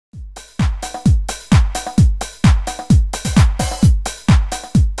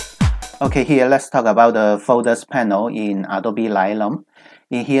Okay, here let's talk about the folders panel in Adobe Lightroom.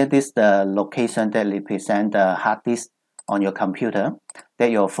 In here, this is the location that represents the hard disk on your computer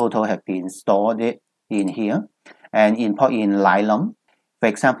that your photo have been stored in here and import in Lightroom. For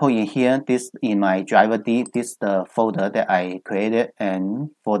example, in here, this in my driver D, this is the folder that I created,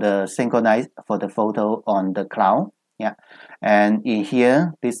 and for the synchronize for the photo on the cloud. Yeah, and in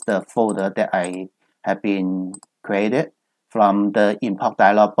here, this is the folder that I have been created from the import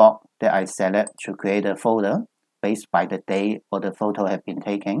dialog box that I select to create a folder based by the date or the photo have been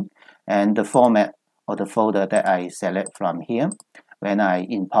taken, and the format of the folder that I select from here when I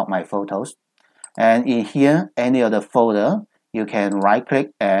import my photos. And in here, any of the folder, you can right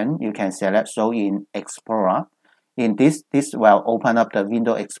click and you can select show in Explorer. In this will open up the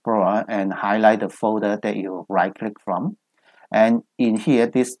Window Explorer and highlight the folder that you right click from. And in here,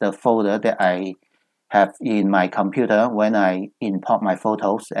 this is the folder that I have in my computer when I import my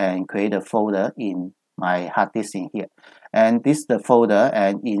photos and create a folder in my hard disk in here. And this is the folder,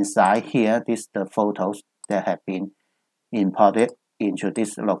 and inside here, this is the photos that have been imported into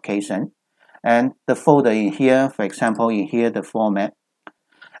this location. And the folder in here, for example, in here, the format.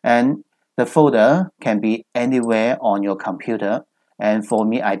 And the folder can be anywhere on your computer. And for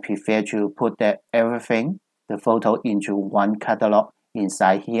me, I prefer to put that everything, the photo, into one catalog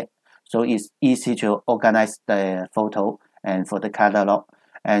inside here. So it's easy to organize the photo and for the catalog.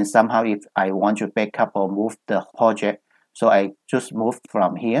 And somehow if I want to backup or move the project, so I just move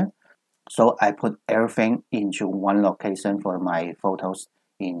from here. So I put everything into one location for my photos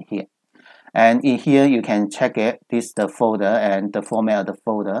in here. And in here, you can check it. This is the folder and the format of the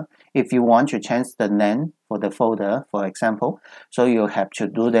folder. If you want to change the name for the folder, for example, so you have to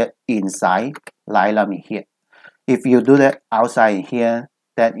do that inside Lightroom in here. If you do that outside here,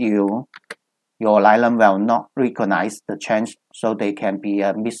 that your Lightroom will not recognize the change, so they can be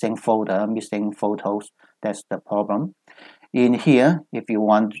a missing folder, missing photos. That's the problem. In here, if you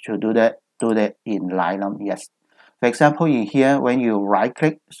want to do that in Lightroom, yes. For example, in here, when you right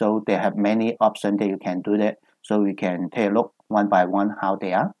click, so they have many options that you can do that. So we can take a look one by one how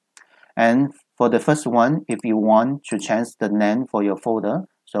they are. And for the first one, if you want to change the name for your folder,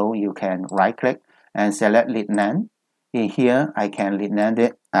 so you can right click and select lead name. In here, I can rename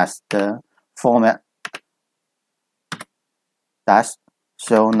it as the format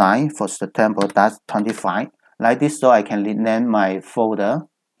 -09 for September -25. Like this, so I can rename my folder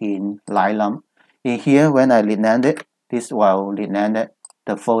in Lightroom. In here, when I rename it, this will rename it,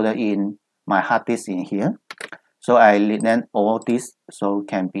 the folder in my hard disk in here. So I rename all this, so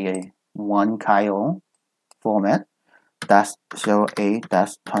can be a one kind of format.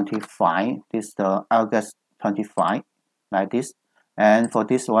 -08-25. This is the August 25, like this. And for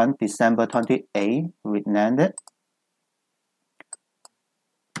this one, December 28, rename it.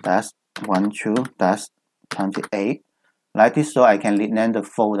 -12-28. Like this, so I can rename the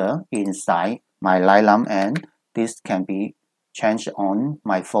folder inside my Lightroom, and this can be changed on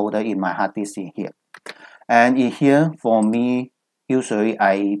my folder in my hard disk in here. And in here, for me, usually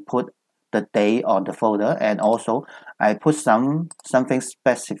I put the date on the folder, and also I put something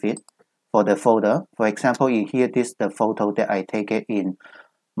specific for the folder. For example, in here, this is the photo that I take it in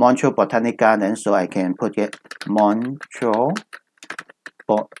Montreal Botanic Garden, so I can put it Montreal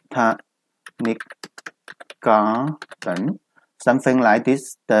Botanic Garden, something like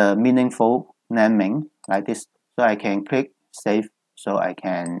this, the meaningful naming like this. So I can click save, so I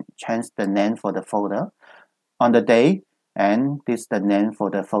can change the name for the folder on the day, and this is the name for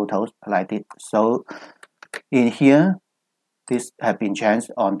the photos like this. So in here, this have been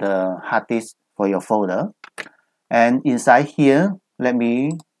changed on the hard disk for your folder. And inside here, let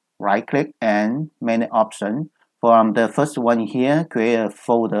me right click and many options. From the first one here, create a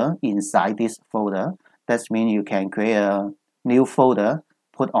folder inside this folder. That means you can create a new folder,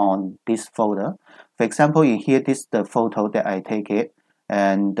 put on this folder. For example, in here, this is the photo that I take it,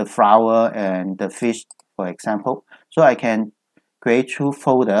 and the flower and the fish, for example. So I can create two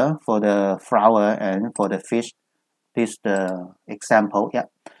folders for the flower and for the fish. This is the example. Yeah.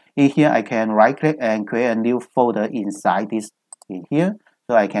 In here, I can right click and create a new folder inside this in here.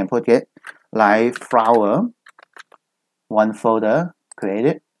 So I can put it like flower, one folder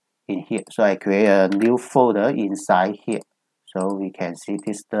created in here. So I create a new folder inside here. So we can see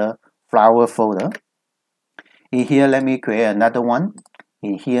this is the flower folder. In here, let me create another one.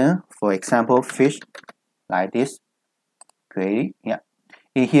 In here, for example, fish, like this. Create, yeah.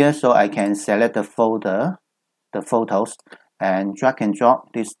 In here, so I can select the folder, the photos, and drag and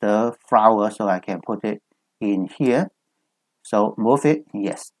drop this the flower, so I can put it in here. So move it,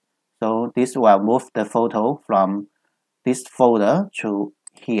 yes. So this will move the photo from this folder to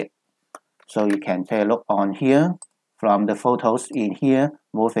here. So you can take a look on here. From the photos in here,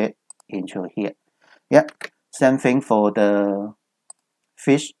 move it into here. Yeah, same thing for the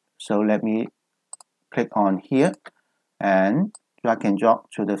fish. So let me click on here and drag and drop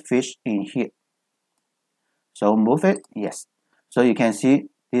to the fish in here. So move it, yes. So you can see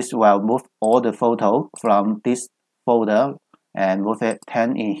this will move all the photo from this folder and move it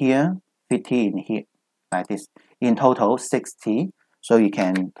 10 in here, 50 in here, like this. In total 60. So you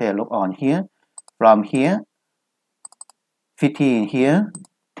can take a look on here. From here, 50 in here,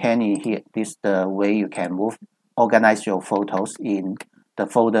 10 in here. This is the way you can organize your photos in the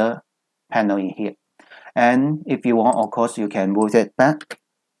folder panel in here. And if you want, of course, you can move it back.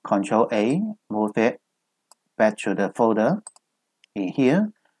 Control A, move it back to the folder in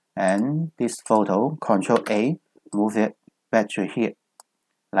here. And this photo, Control A, move it back to here,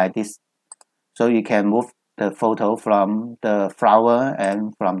 like this. So you can move the photo from the flower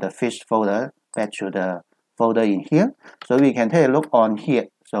and from the fish folder back to the folder in here. So we can take a look on here.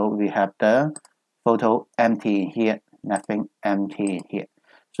 So we have the photo empty in here, nothing empty in here.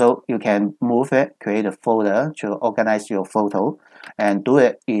 So you can move it, create a folder to organize your photo and do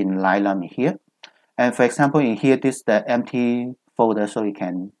it in Lightroom here. And for example, in here, this is the empty folder, so you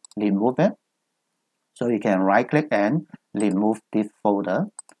can remove it. So you can right click and remove this folder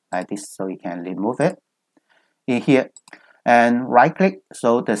like this, so you can remove it in here. And right click,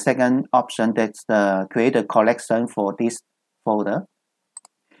 so the second option, that's the create a collection for this folder.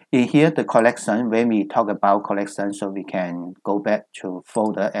 In here, the collection, when we talk about collection, so we can go back to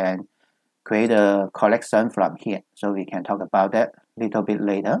folder and create a collection from here. So we can talk about that a little bit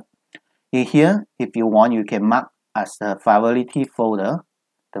later. In here, if you want, you can mark as the favorite folder,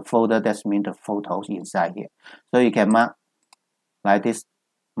 the folder that means the photos inside here. So you can mark like this,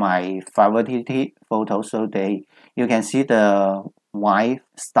 my favorite photos. So you can see the white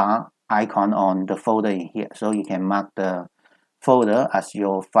star icon on the folder in here. So you can mark the folder as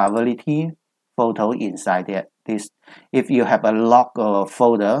your favorite photo inside there. If you have a log of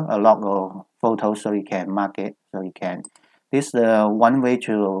folder, a log of photos, so you can mark it. So you can. This is one way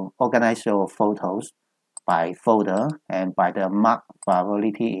to organize your photos by folder and by the mark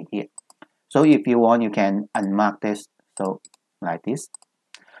favorite in here. So if you want, you can unmark this. So like this.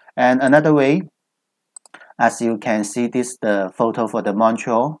 And another way, as you can see, this the photo for the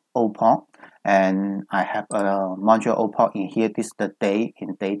Montreal Opal. And I have a Montreal Opal in here. This is the day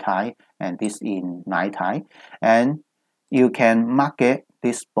in daytime and this in nighttime. And you can mark it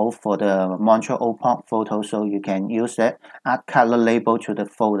this both for the Montreal Opal photo, so you can use it, add color label to the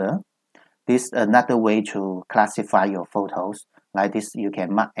folder. This is another way to classify your photos. Like this, you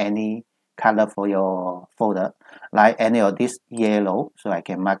can mark any color for your folder, like any of this yellow. So I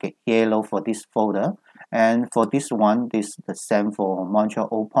can mark it yellow for this folder. And for this one, this is the same for Montreal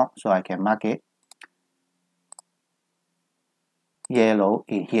Opal. So I can mark it yellow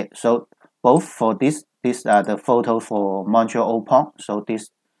in here. So both for these are the photos for Montreal Opal. So this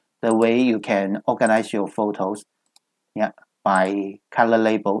the way you can organize your photos, yeah, by color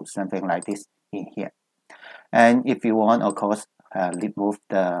label, something like this in here. And if you want, of course, remove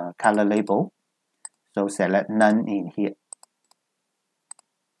the color label. So select none in here.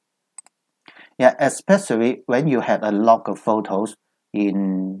 Yeah, especially when you have a lot of photos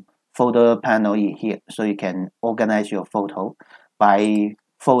in folder panel in here, so you can organize your photo by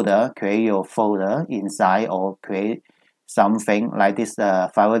folder, create your folder inside, or create something like this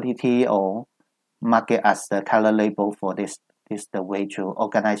favorite, or mark it as the color label for this. This is the way to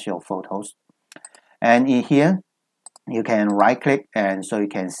organize your photos. And in here, you can right click, and so you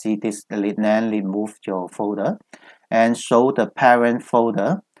can see this, then remove your folder and show the parent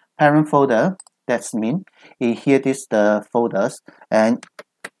folder. Parent folder, that's mean in here this the folders, and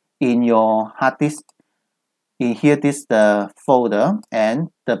in your hard disk in here this the folder, and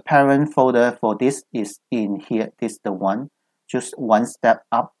the parent folder for this is in here. This the one, just one step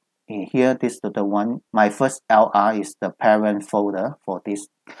up in here. This is the one, my first LR is the parent folder for this.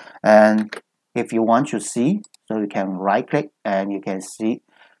 And if you want to see, so you can right click and you can see,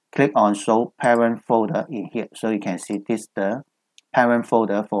 click on show parent folder in here, so you can see this the parent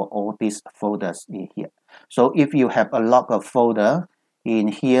folder for all these folders in here. So if you have a lot of folder in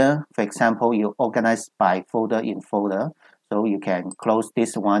here, for example, you organize by folder in folder, so you can close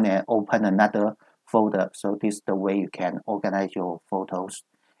this one and open another folder. So this is the way you can organize your photos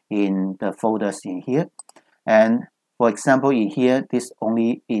in the folders in here. And for example, in here, this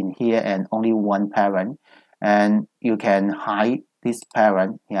only in here and only one parent, and you can hide this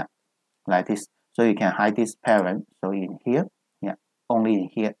parent, yeah, like this. So you can hide this parent. So in here, yeah, only in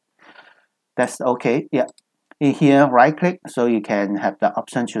here. That's okay, yeah. In here, right click, so you can have the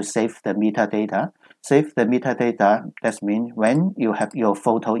option to save the metadata. Save the metadata, that means when you have your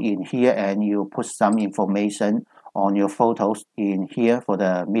photo in here and you put some information on your photos in here for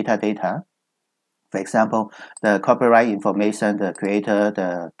the metadata. For example, the copyright information, the creator,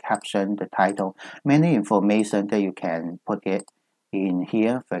 the caption, the title, many information that you can put it in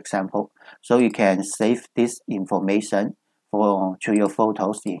here, for example. So you can save this information to your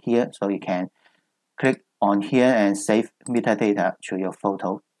photos in here. So you can click on here and save metadata to your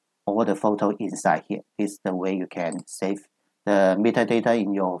photo, or the photo inside here. This is the way you can save the metadata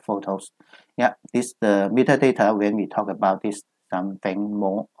in your photos. Yeah, this the metadata when we talk about this something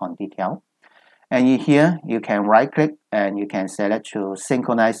more on detail. And in here, you can right click and you can select to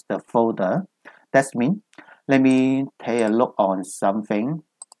synchronize the folder. That means, let me take a look on something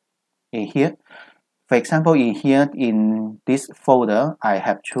in here. For example, in here, in this folder, I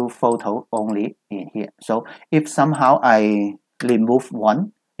have 2 photos only in here. So if somehow I remove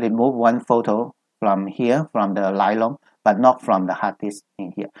one photo from here, from the Lightroom, but not from the hard disk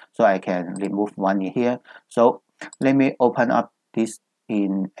in here. So I can remove one in here. So let me open up this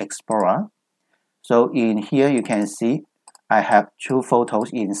in Explorer. So in here, you can see I have 2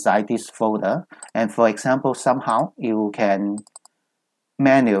 photos inside this folder. And for example, somehow you can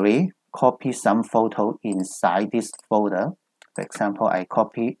manually copy some photo inside this folder. For example, I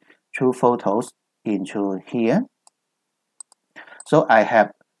copy 2 photos into here. So I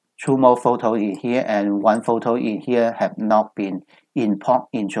have 2 more photos in here and 1 photo in here have not been imported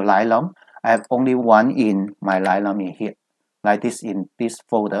into Lightroom. I have only 1 in my Lightroom in here, like this in this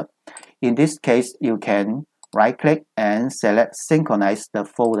folder. In this case, you can right click and select synchronize the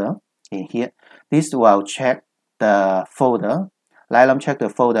folder in here. This will check the folder. Lightroom check the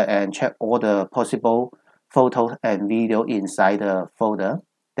folder and check all the possible photos and video inside the folder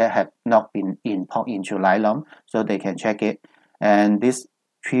that have not been imported into Lightroom, so they can check it. And this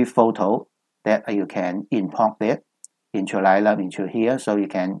 3 photos that you can import it into Lightroom into here, so you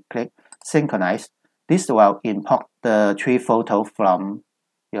can click synchronize. This will import the 3 photos from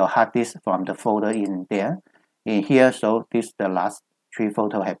your hard disk from the folder in there in here. So this the last 3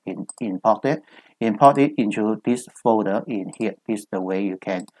 photos have been imported into this folder in here. This is the way you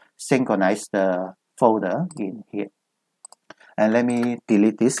can synchronize the folder in here. And let me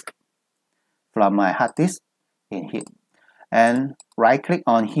delete this from my hard disk in here, and right click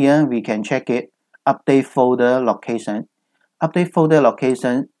on here. We can check it, update folder location. Update folder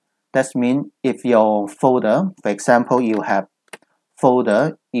location, that means if your folder, for example, you have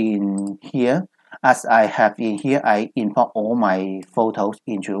folder in here, as I have in here, I import all my photos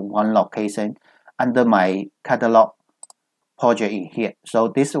into one location under my catalog project in here. So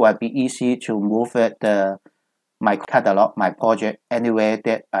this will be easy to move it, my catalog, my project, anywhere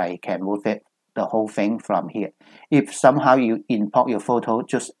that I can move it, the whole thing from here. If somehow you import your photo,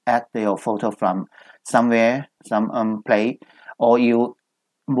 just add your photo from somewhere, some place, or you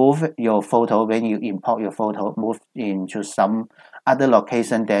move your photo when you import your photo, move into some other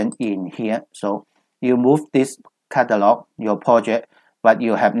location than in here. So you move this catalog, your project, but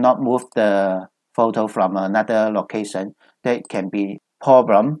you have not moved the photo from another location. That can be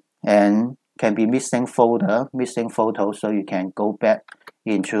problem and can be missing folder, missing photo. So you can go back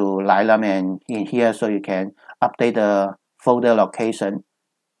into Lightroom and in here, so you can update the folder location.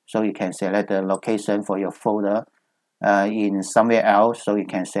 So you can select the location for your folder in somewhere else, so you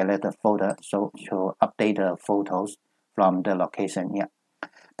can select the folder so to update the photos from the location here.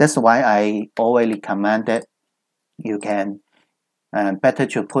 That's why I always recommend that you can better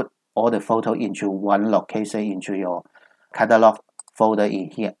to put all the photo into one location into your catalog folder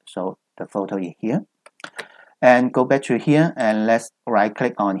in here. So the photo in here, and go back to here and let's right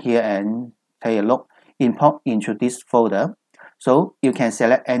click on here and take a look, import into this folder. So you can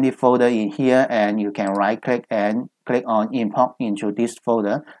select any folder in here and you can right click and click on import into this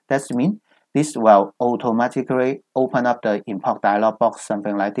folder. That means this will automatically open up the import dialog box,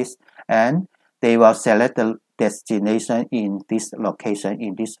 something like this, and they will select the destination in this location,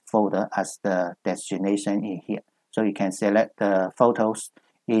 in this folder as the destination in here. So you can select the photos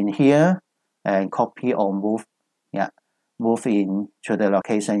in here and copy or move in to the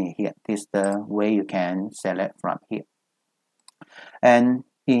location in here. This is the way you can select from here. And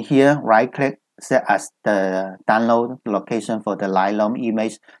in here, right click, set as the download location for the Lightroom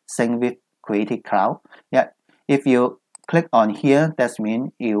image sync with Creative Cloud. If you click on here, that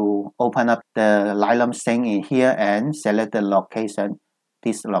means you open up the Lightroom sync in here and select the location,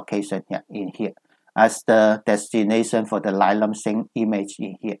 this location here in here as the destination for the Lightroom sync image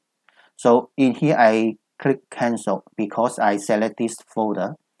in here. So in here, I click cancel because I select this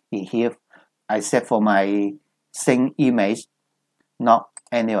folder in here. I set for my sync image, not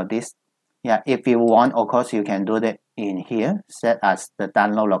any of this. Yeah, if you want, of course, you can do that in here, set as the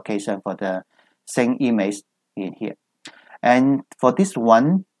download location for the sync image in here. And for this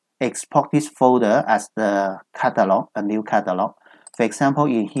one, export this folder as the catalog, a new catalog. For example,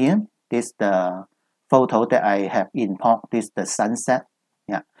 in here, this the photo that I have import, this the sunset.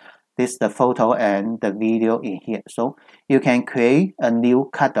 Yeah, this the photo and the video in here. So you can create a new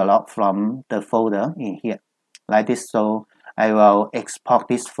catalog from the folder in here, like this. So I will export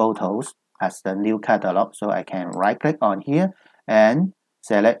these photos as the new catalog. So I can right click on here and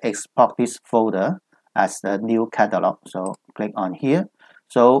select export this folder as the new catalog. So click on here.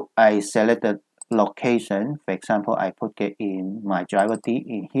 So I select the location. For example, I put it in my driver D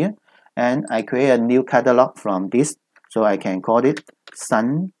in here, and I create a new catalog from this. So I can call it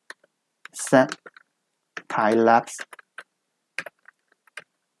sunset time lapse.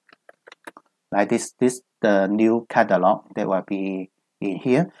 Like this the new catalog that will be in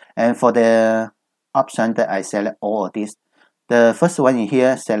here. And for the option that I select all of this, the first one in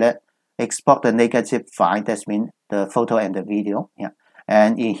here, select export the negative file, that means the photo and the video. Yeah,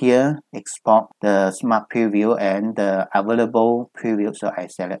 and in here export the smart preview and the available preview. So I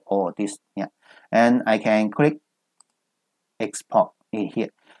select all of this. Yeah, and I can click export in here.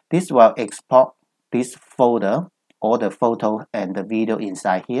 This will export this folder, all the photo and the video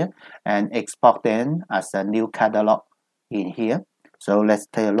inside here, and export them as a new catalog in here. So let's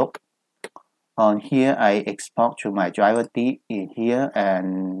take a look. On here, I export to my driver D in here,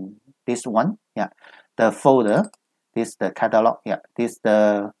 and this one, yeah, the folder, this the catalog, yeah, this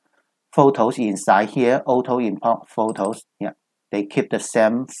the photos inside here, auto import photos, yeah, they keep the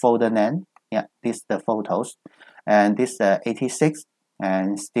same folder name, yeah, this the photos, and this 86,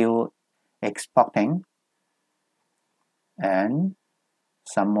 and still exporting, and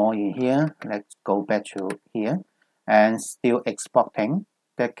some more in here. Let's go back to here, and still exporting.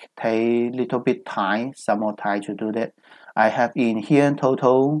 That take little bit time, some more time to do that. I have in here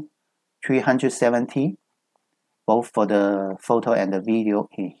total 370, both for the photo and the video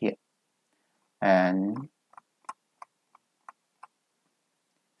in here, and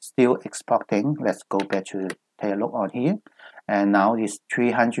still exporting. Let's go back to take a look on here, and now it's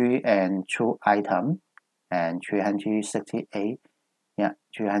 302 items and 368, yeah,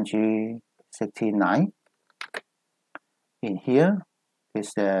 369 in here.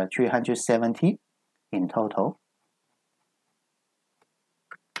 Is 370 in total,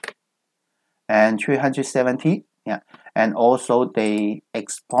 and 370, yeah, and also they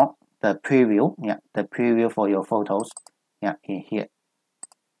export the preview, yeah, the preview for your photos, yeah, in here,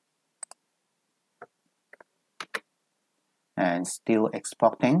 and still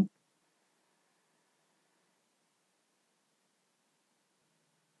exporting.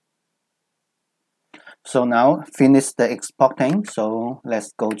 So now finish the exporting. So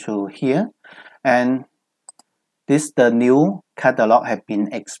let's go to here, and this the new catalog have been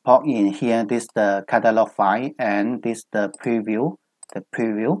exported in here. This the catalog file, and this the preview,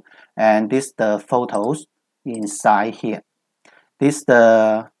 and this the photos inside here. This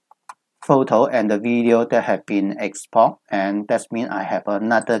the photo and the video that have been exported, and that means I have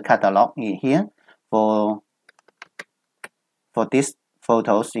another catalog in here for this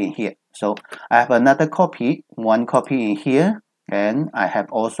photos in here. So I have another copy, one copy in here, and I have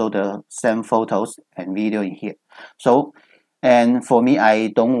also the same photos and video in here. So, and for me, I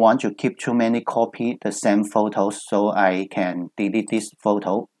don't want to keep too many copy the same photos, so I can delete this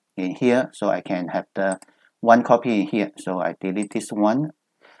photo in here. So I can have the one copy in here. So I delete this one,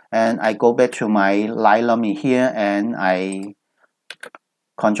 and I go back to my Lightroom in here, and I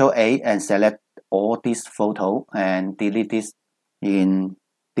Control A and select all this photo and delete this in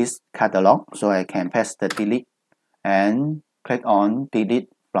this catalog. So I can press the delete and click on delete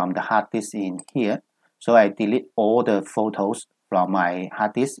from the hard disk in here. So I delete all the photos from my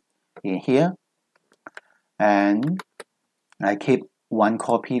hard disk in here, and I keep one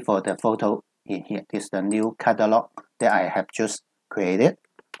copy for the photo in here. This is the new catalog that I have just created,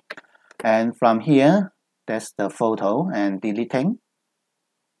 and from here that's the photo and deleting.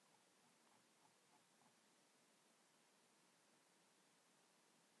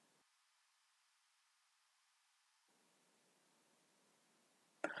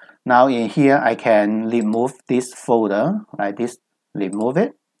 Now in here, I can remove this folder like this, remove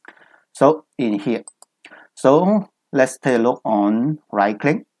it. So in here, so let's take a look on right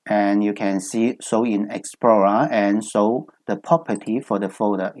click, and you can see show in Explorer and show the property for the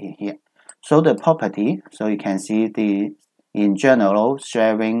folder in here. So the property, so you can see the in general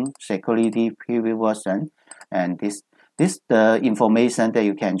sharing security preview version, and this This the information that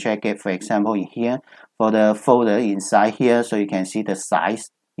you can check it. For example, in here for the folder inside here, so you can see the size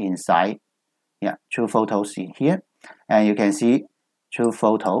inside. Yeah, two photos in here, and you can see two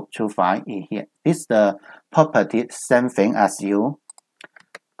file in here. This the property, same thing as you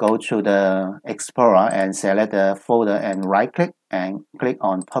go to the Explorer and select the folder and right click and click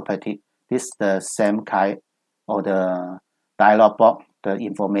on property. This is the same kind or the dialog box, the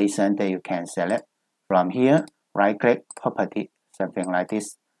information that you can select from here. Right click property, something like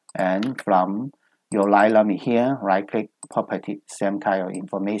this, and from your Lightroom here, right click property, same kind of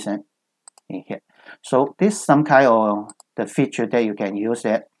information in here. So this some kind of the feature that you can use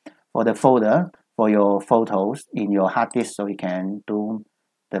it for the folder for your photos in your hard disk, so you can do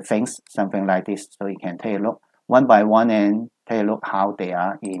the things something like this. So you can take a look one by one and take a look how they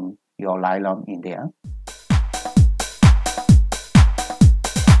are in your Lightroom in there.